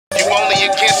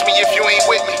me if you ain't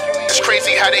with me. It's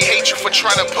crazy how they hate you for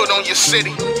trying to put on your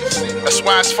city. That's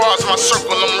why as far as my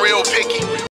circle, I'm real picky.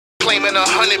 Claiming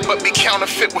 100 but be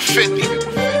counterfeit with 50. You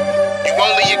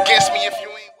only against me if you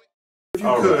ain't with me. If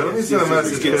you could, let me send a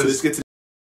message. Let's get to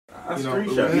you know, we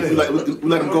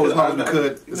let him go as hard as we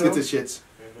could. Let's get to shits.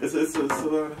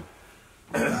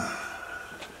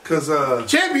 Cause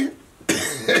champion,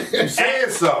 you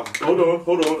saying something?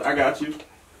 Hold on. I got you.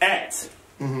 At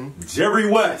Jerry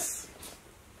Wess,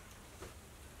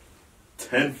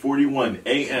 10:41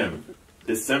 a.m.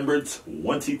 December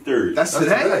 23rd. That's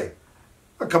today.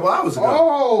 A couple hours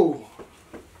ago.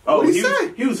 Oh, what did he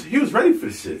say? He was ready for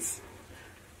the shits.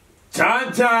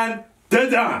 John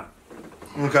Da.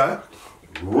 Okay.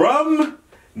 Rum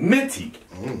Mitty.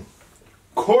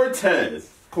 Cortez.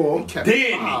 Cool.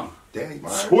 Danny. Danny.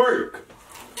 Twork.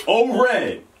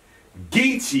 O-Red.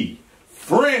 Geechee.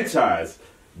 Franchise.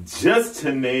 Just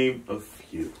to name a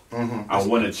few. I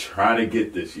want to try to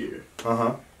get this year.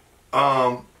 But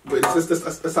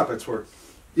let's stop at Twork.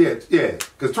 Yeah.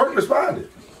 Because Twork responded.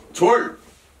 Twork.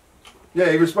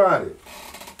 Yeah, he responded.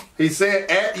 He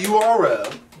said at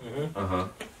URL.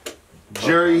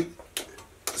 Jerry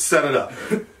set it up.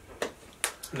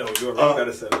 No, you're right.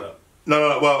 Gotta set it up.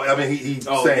 No. Well, I mean, he's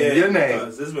saying your name.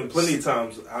 There's been plenty of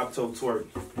times I've told Twork.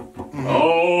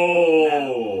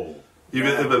 Oh.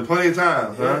 It's been plenty of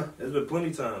times, huh? There's been plenty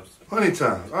of times. Plenty of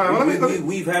times. All right,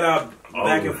 we've had our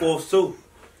back and forth too,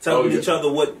 telling each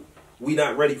other what we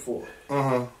not ready for.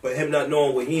 But him not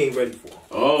knowing what he ain't ready for.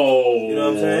 Oh. You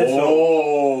know what I'm saying?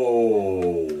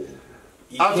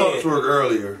 So, I talked to her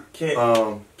earlier.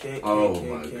 Oh my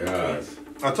gosh.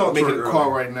 I talked to her making a call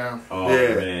right now. Oh,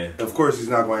 yeah. Man. Of course he's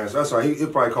not going to answer. That's all right. He'll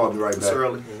probably call me right back. It's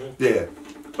early. Yeah.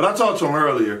 But I talked to him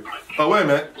earlier. Oh, wait a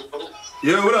minute.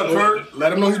 Yo, what up, Twork?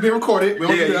 Let him know he's being recorded.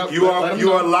 Yeah, you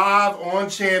are live on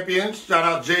Champion. Shout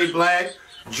out Jay Black,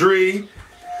 Dree.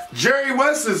 Jerry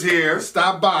Wess is here.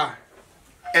 Stop by.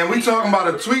 And we talking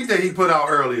about a tweet that he put out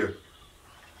earlier.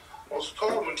 What's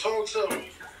poppin'? Talk to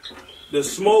me. The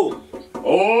smoke.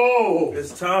 Oh.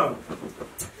 It's time.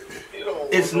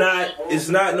 It's not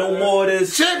no more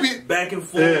this champion back and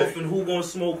forth and who gonna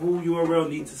smoke who. URL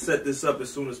need to set this up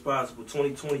as soon as possible.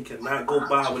 2020 cannot go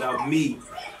by without me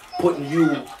putting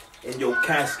you in your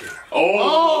casket.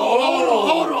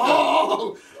 Hold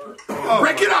on.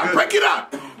 Break it up.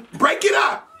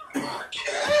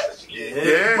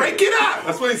 Yeah. Break it up.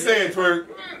 That's what he's saying, Twork.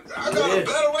 I got a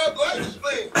battle rap license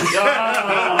plate.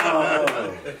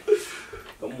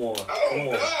 Come on.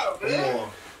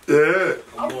 Yeah.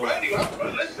 I'm ready.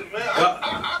 Listen, man. I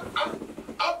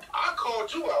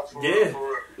called you out for real.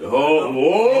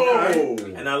 Oh.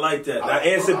 And I like that. And I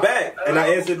answered back. And I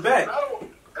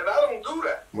don't do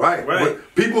that. Right.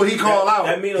 But people he call out,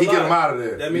 he get them out of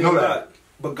there. That means a lot.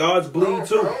 But God's bleed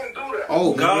too. I don't do that.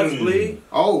 Oh, God's bleed.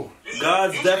 Oh.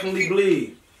 God's definitely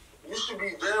bleed. You should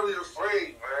be very afraid,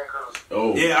 man.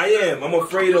 Oh. Yeah, I am. I'm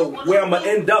afraid of where I'm going to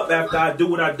end up after I do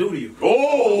what I do to you.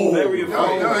 Oh. Very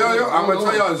afraid. Yo. I'm going to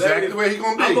tell y'all exactly where he's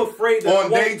going to be. I'm afraid that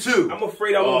on day 2. I'm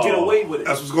afraid I won't get away with it.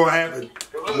 That's what's going to happen.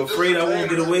 I'm afraid I won't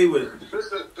get away with it. This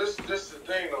is the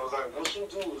thing, though. It's like, what you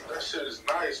do is that shit is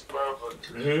nice, bro. But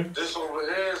this over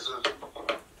here is a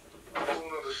whole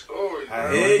nother story. I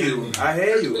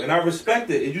hear you. And I respect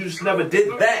it. And you just never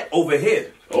did that over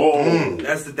here. Oh.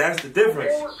 That's the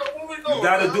difference. So what we doing? You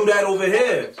got to do that over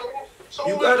here.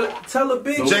 You gotta tell a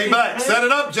big Jay Black, set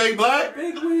it up, Jay Black.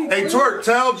 Hey, Twork,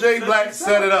 tell Jay Black,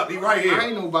 set it up. He right here. I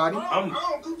ain't nobody. I don't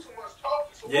do too much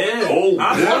talking. So Yeah.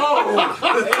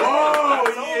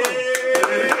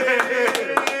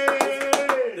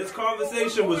 Yeah. This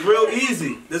conversation was real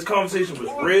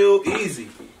easy.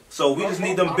 So we just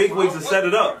need them big wigs to set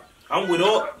it up. I'm with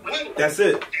all. That's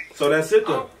it. So that's it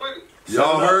though.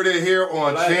 Y'all heard it here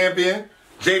on Champion.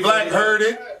 Jay Black heard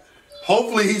it.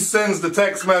 Hopefully he sends the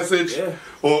text message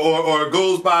or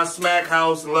goes by Smack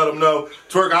House and let him know.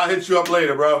 Twork, I'll hit you up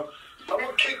later, bro. I'm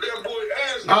gonna kick that boy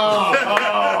ass.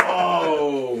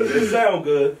 Oh, it sound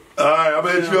good. All right, I'm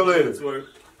gonna hit you up later.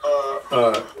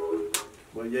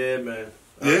 Well, yeah, man.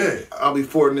 Yeah. I'll be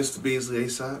forwarding this to Beasley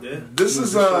ASAP. Yeah. This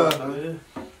is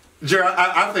Jerry,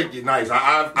 I think you're nice.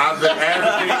 I've been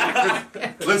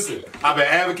advocating. Listen, I've been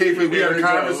advocating for you. We had a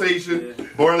conversation. Yeah.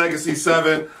 Born Legacy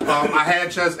 7. I had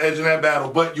chest edge in that battle,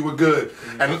 but you were good.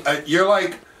 And you're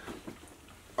like,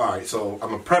 all right. So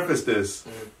I'm gonna preface this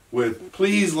with,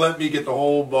 please let me get the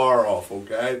whole bar off,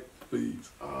 okay? Please.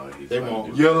 They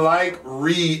won't. You're like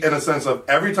Reed in a sense of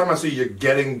every time I see you, you're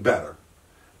getting better.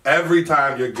 Every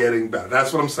time you're getting better.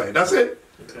 That's what I'm saying. That's it.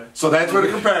 Okay. So that's where the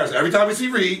comparison. Every time I see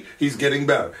Reed, he's getting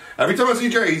better. Every time I see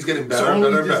Jay, he's getting better. So and only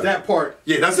better, and just better. that part.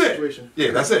 Yeah, that's it. Situation.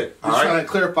 Yeah, that's it. All Just right. trying to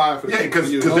clarify for the Yeah, because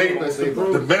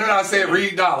the minute I said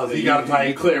Reed Dollars, he got to You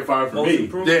tight. clarify for me.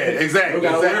 Yeah, exactly. You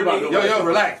gotta worry about Yo, nobody.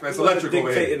 relax, man. It's electric over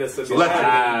here. Dictating us It's a electric.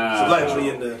 Ah. It's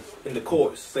electric. in the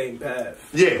course, same path.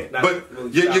 Yeah, Not but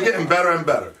really you're solid. getting better and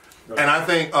better. And I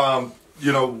think,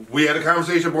 we had a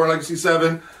conversation, Born Legacy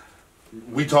 7.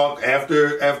 We talked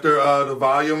after the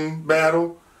volume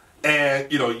battle. And,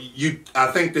 I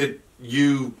think that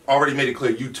you already made it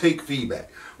clear. You take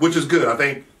feedback, which is good. I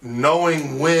think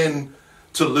knowing when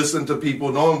to listen to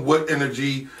people, knowing what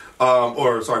energy,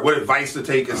 what advice to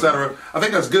take, etc. I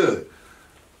think that's good.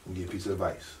 Give you a piece of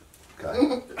advice.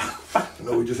 Okay. I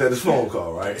know we just had this phone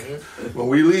call, right? When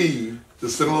we leave,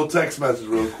 just send a little text message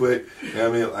real quick. You know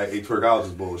what I mean? Like, hey, Twork, I was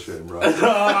just bullshitting, bro. Oh,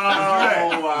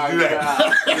 my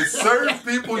God. There's certain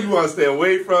people you want to stay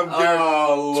away from.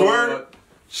 Oh, Twork, Lord.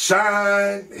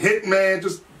 Shine, Hitman,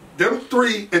 just them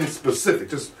three in specific.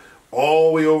 Just all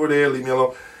the way over there, leave me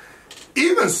alone.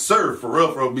 Even Surf, for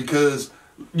real, because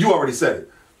you already said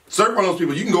it. Surf, one of those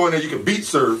people, you can go in there, you can beat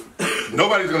Surf.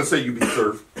 Nobody's going to say you beat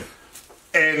Surf.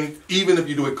 And even if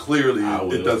you do it clearly,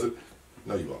 it doesn't.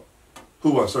 No, you won't.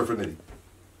 Who won, Surf or Nitty?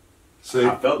 See?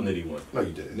 I felt Nitty won. No,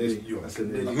 you didn't. Nitty. You won. I said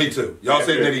Nitty. Me too. Y'all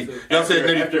said Nitty. Y'all said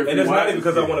Nitty. And it's not even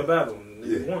because I want to battle.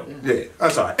 You won. Yeah,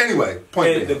 that's all right. Anyway, point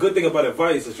And the being. good thing about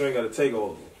advice is you ain't got to take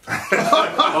all of them. That's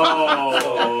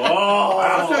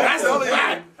the only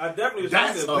thing. I definitely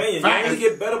That's respect a the opinion. fact. You only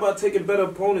get better by taking better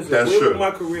opponents. That's Where true. would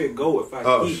my career go if I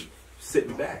Oh, keep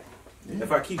sitting back?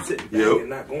 If I keep sitting back Yep. and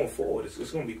not going forward, it's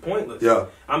going to be pointless. Yeah.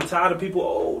 I'm tired of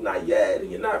people, not yet, and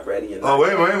you're not ready. You're Oh,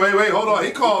 not wait. Hold on. He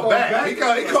called back. He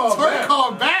called Twork back.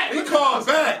 called back. He called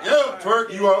back. Yo,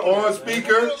 Twork, you are on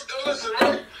speaker. Listen,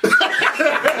 right?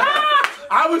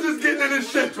 I was just getting in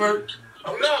this shit, Twork.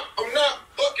 I'm not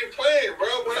fucking playing, bro.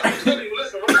 When I'm telling you,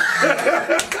 listen, right?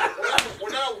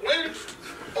 when I win,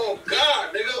 oh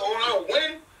God, nigga, when I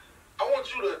win, I want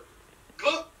you to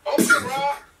look, open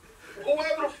Rob,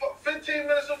 whoever the fuck, 15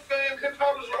 minutes of fame, hip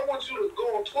hoppers, I want you to go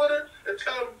on Twitter and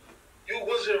tell them you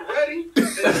wasn't ready, and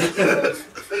that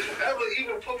you ever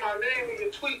even put my name in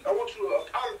your tweet. I want you to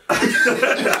apologize.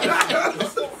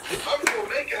 I'm gonna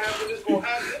make it happen. It's gonna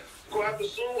happen. It's gonna happen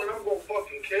soon, and I'm gonna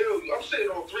fucking kill you. I'm sitting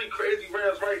on 3 crazy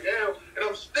rounds right now, and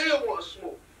I'm still wanting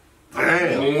smoke.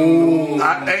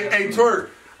 Damn. Hey, Twork,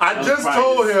 I just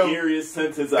told him. Scariest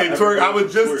sentence Hey, Twork, I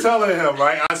was just telling him,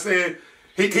 right? I said,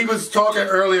 he was talking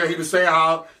earlier, he was saying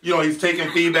how, he's taking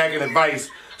feedback and advice.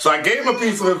 So I gave him a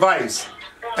piece of advice,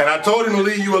 and I told him to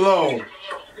leave you alone.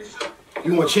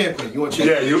 You want champion.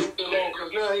 Yeah, you.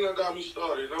 Because now he done got me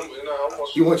started. I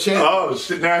want You want champion. Oh,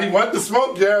 shit, now he want the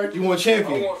smoke, Jared. You want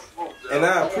champion. smoke. And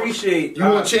I appreciate You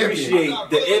want champion. appreciate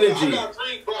the energy. I got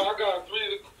 3, bro. I got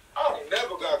 3. I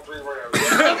never got 3 rounds.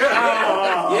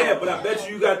 Yeah, but I bet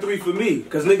you got 3 for me,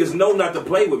 because niggas know not to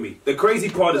play with me. The crazy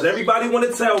part is everybody want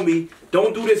to tell me,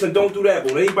 don't do this and don't do that.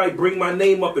 But when anybody bring my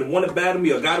name up and want to battle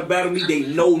me or got to battle me, they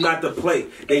know not to play.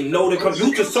 They know to come.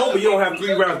 You just told me you don't have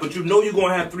 3 rounds, but you know you're going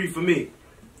to have 3 for me.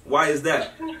 Why is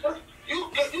that? You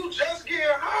just getting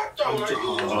hot, though. Like, you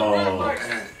used to rap like...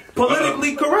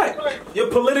 Politically correct. You're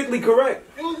politically correct.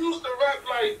 You used to rap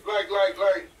like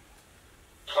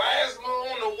plasma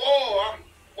on the wall. I'm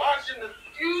watching the...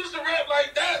 You used to rap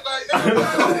like that.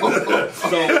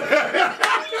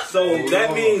 So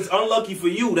that means unlucky for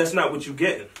you. That's not what you're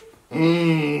getting. But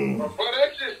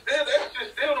that shit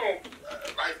still don't...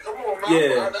 Like, come on, man.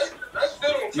 Yeah. That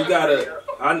still don't... You gotta.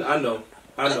 I know.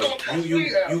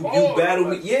 You battle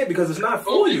me. Yeah, because it's not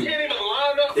for you. We can't even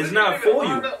line up. It's not for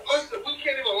you. Listen, we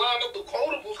can't even line up the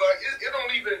quotables. Like, it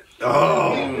don't even...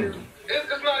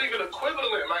 It's not even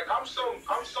equivalent. Like, I'm some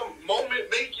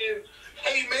moment-making...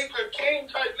 haymaker king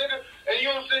type nigga, and you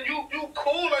know what I'm saying? You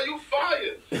cool, like you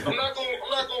fire. I'm not gonna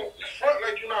front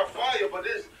like you not fire, but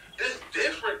this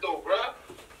different though, bro.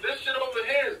 This shit over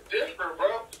here is different,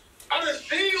 bro. I done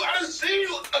seen you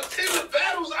attend the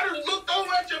battles. I done looked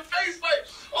over at your face like,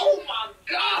 oh my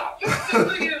God, this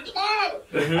nigga is wild.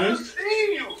 I done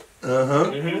seen you.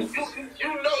 You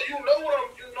know what I'm.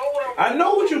 I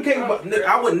know what you came about.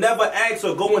 I would never ask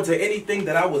or go into anything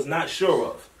that I was not sure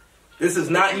of. This is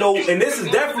not and this is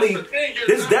definitely,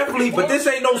 but this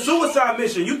ain't no suicide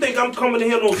mission. You think I'm coming to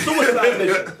here no suicide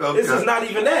mission. Okay. This is not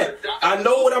even that. I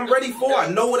know what I'm ready for. I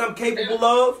know what I'm capable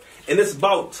of, and it's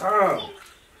about time.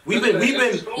 We've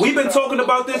been talking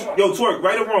about this. Yo, Twork,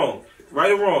 right or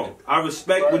wrong. I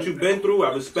respect what you've been through.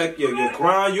 I respect your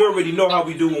grind. You already know how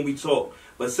we do when we talk.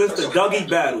 But since the Dougie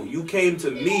battle, you came to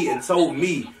me and told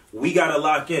me we gotta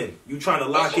lock in. You trying to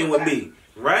lock in with me.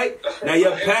 Right? Now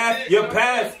your path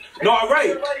No, all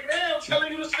right. Right now,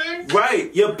 telling you the same.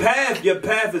 Right. Your path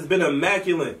has been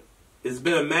immaculate. It's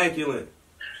been immaculate.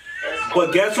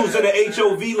 But guess who's in the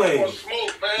HOV lane?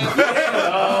 Smoke,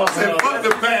 man. Said, fuck the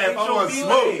path. I want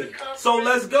smoke. So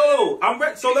let's go. I'm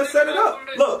ready. So let's set it up.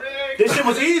 Look, this shit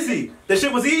was easy. It's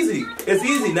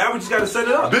easy. Now we just gotta set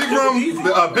it up. Big room,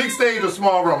 big stage or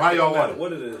small room? How y'all want it?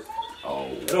 What it is?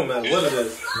 It don't matter what it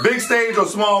is. Big stage or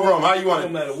small room? How you It want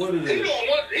don't it? matter what it He is.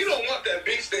 don't want that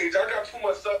big stage. I got too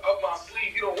much stuff up my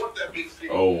sleeve. He don't want that big stage.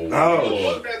 Oh, He don't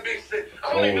want that big stage.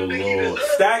 I don't even think he Lord.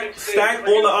 deserves that big stage. Stack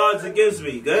all the odds against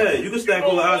me. Go ahead. You can stack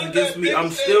all the odds against me. I'm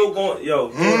still going. Yo.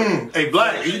 Hey,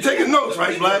 Black, you taking notes,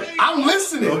 right, Black? I'm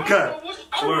listening. Okay.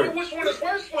 I don't know which one is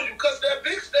worse for you, cause that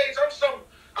big stage, I'm some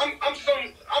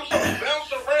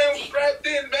bounce around, strapped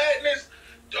in madness,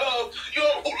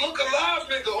 look alive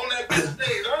nigga on that big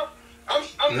stage.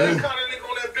 I'm that kind of nigga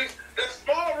on that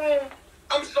small room.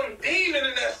 I'm some demon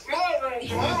in that small room,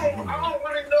 so I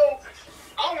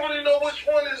don't really know which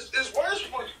one is worse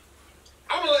for you.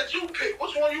 I'm gonna let you pick.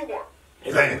 Which one you want?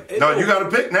 Damn. No, you got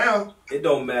to pick now. It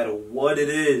don't matter what it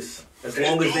is, as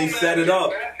long as they set it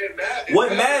up. What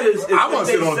matters is I want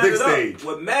if to they sit on a set big it up. stage.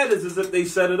 What matters is if they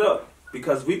set it up,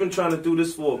 because we've been trying to do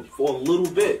this for a little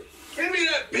bit. Give me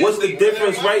that What's the Bentley,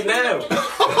 difference man. right now?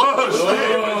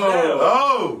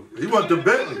 Oh, he want the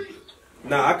Bentley.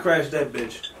 Nah, I crashed that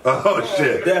bitch. Oh,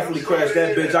 shit. Definitely crashed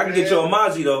that bitch. I can get you a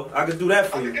Mozzie though. I can do that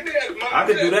for you. Give me that I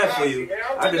can do that for you. man.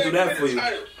 I can do that for you.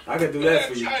 I can do that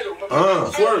for you.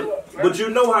 Twerk. But you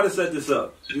know how to set this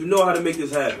up. You know how to make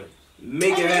this happen.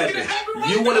 Make it happen.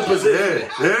 You want a position.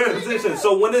 Yeah. Position.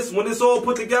 So when it's all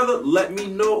put together, let me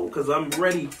know, because I'm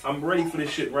ready. I'm ready for this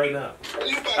shit right now.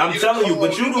 I'm telling you,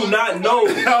 but you do not know.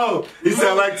 No, he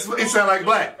sound like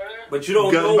Black. But you don't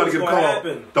You guys know about what's to get a going to call.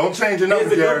 happen. Don't change your Here's number,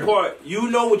 the good Jared. part. You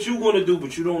know what you're going to do,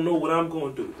 but you don't know what I'm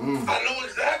going to do. I know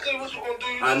exactly what you're gonna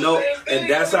do. I know, and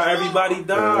that's how everybody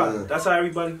dies. That's how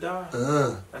everybody dies.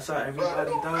 That's how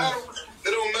everybody dies. It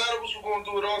don't matter what you're gonna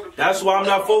do. It all depends. That's why I'm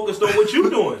not focused on what you're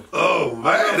doing. Oh,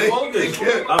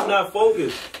 man. I'm not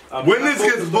focused. When this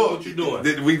gets booked, what you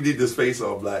doing? we need this face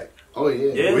off, Black. Oh,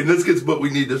 yeah. Yeah. When this gets booked, we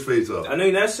need this face off. I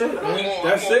mean, that's it. Man.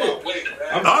 That's it.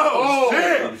 Oh,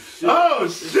 shit. Oh,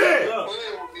 shit.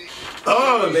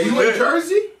 Oh, You in shit.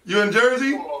 Jersey? You in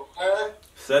Jersey?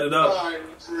 Set it up. I'm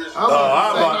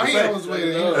about to He say. on his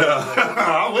way to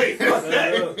I'll wait. What's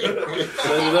that?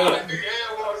 Set it up.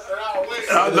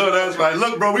 I know that's right.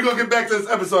 Look, bro, we're going to get back to this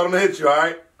episode. I'm going to hit you, all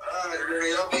right?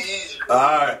 All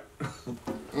right.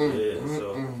 Yeah,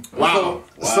 so. Wow.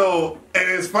 So, and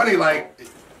it's funny, like,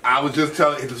 I was just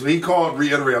telling, he called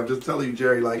reiterate. I'm just telling you,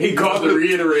 Jerry, like. He called to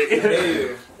reiterate.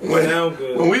 Hey, sound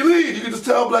good. When we leave, you can just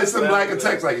tell Black, send Sound Black a good.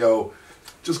 text like, yo,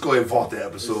 just go ahead and vault the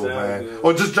episode, Sound man. good.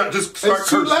 Or just start It's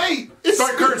cursing. too late.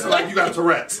 Start cursing like you got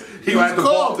Tourette's. He might have to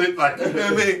called. vault it, like, you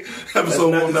know what I mean? That's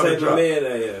Episode not won't the never type of drop. man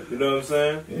I am. You know what I'm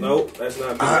saying? Nope, that's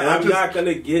not me. I'm not going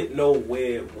to get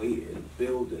nowhere waiting,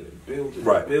 building.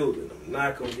 Right. I'm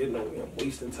not going to get nowhere. I'm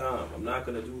wasting time. I'm not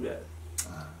going to do that.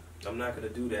 I'm not going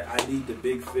to do that. I need the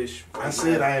big fish. I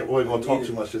said I ain't really going to talk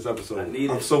too much this episode. I need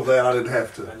it. I'm so glad I didn't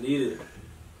have to. I need it.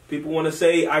 People want to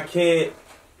say, I can't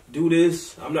do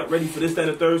this. I'm not ready for this, that,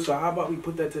 and the third. So how about we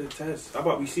put that to the test? How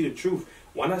about we see the truth?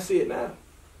 Why not see it now?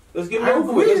 Let's get it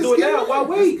over with. Let's do it now. Why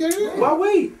wait? Why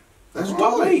wait?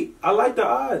 Why wait? I like the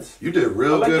odds. You did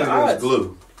real I like good the against odds.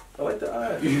 Glue. I like the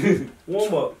odds.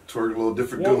 Warm up. Twerk a little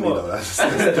different Warm Goonie, up. though. That's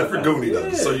a different Goonie, though,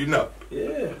 Yeah. so you know.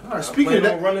 Yeah. All right, speaking of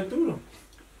that, running through them.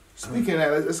 speaking of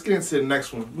that, let's get into the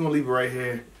next one. We're going to leave it right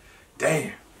here.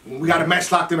 Damn. We got a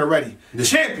match locked in already. The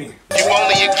champion. You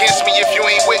only against me if you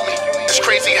ain't with me. It's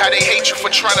crazy how they hate you for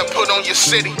trying to put on your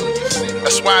city.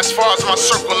 That's why as far as my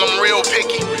circle, I'm real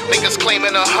picky. Niggas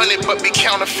claiming 100 but be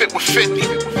counterfeit with 50.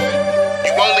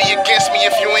 You only against me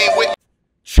if you ain't with me.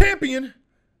 Champion.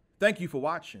 Thank you for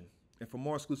watching. And for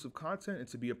more exclusive content and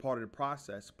to be a part of the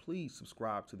process, please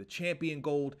subscribe to the Champion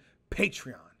Gold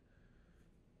Patreon.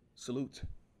 Salute.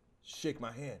 Shake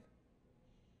my hand.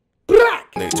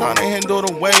 They tryna handle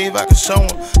the wave, I can show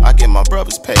them. I get my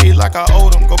brothers paid like I owe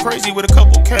them. Go crazy with a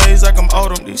couple K's like I'm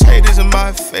owed them. These haters in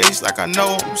my face like I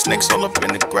know them. Snakes all up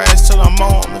in the grass till I'm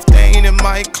on them. If they ain't in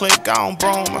my clique, I don't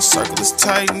bro 'em. My circle is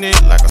tight knit like a